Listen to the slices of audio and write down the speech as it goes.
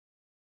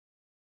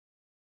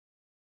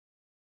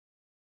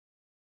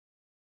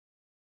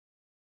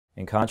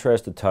In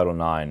contrast to Title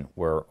IX,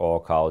 where all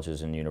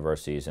colleges and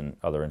universities and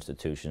other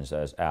institutions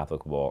as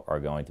applicable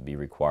are going to be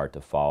required to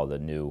follow the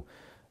new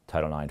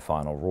Title IX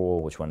final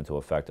rule, which went into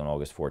effect on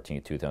August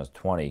 14,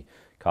 2020,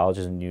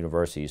 colleges and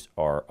universities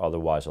are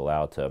otherwise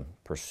allowed to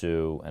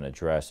pursue and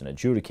address and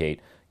adjudicate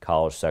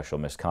college sexual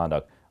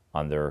misconduct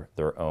under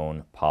their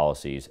own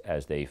policies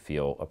as they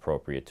feel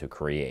appropriate to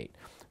create.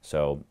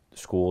 So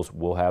schools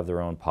will have their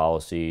own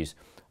policies.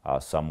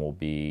 Some will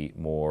be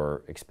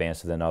more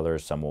expansive than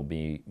others. Some will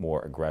be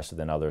more aggressive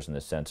than others in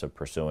the sense of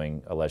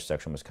pursuing alleged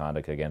sexual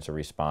misconduct against a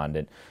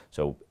respondent.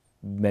 So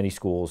many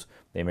schools,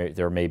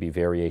 there may be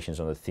variations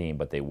on the theme,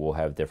 but they will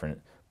have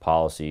different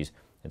policies.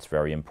 It's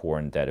very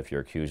important that if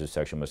you're accused of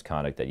sexual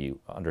misconduct that you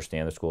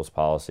understand the school's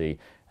policy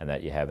and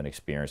that you have an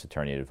experienced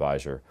attorney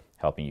advisor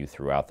helping you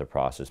throughout the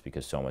process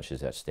because so much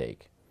is at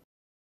stake.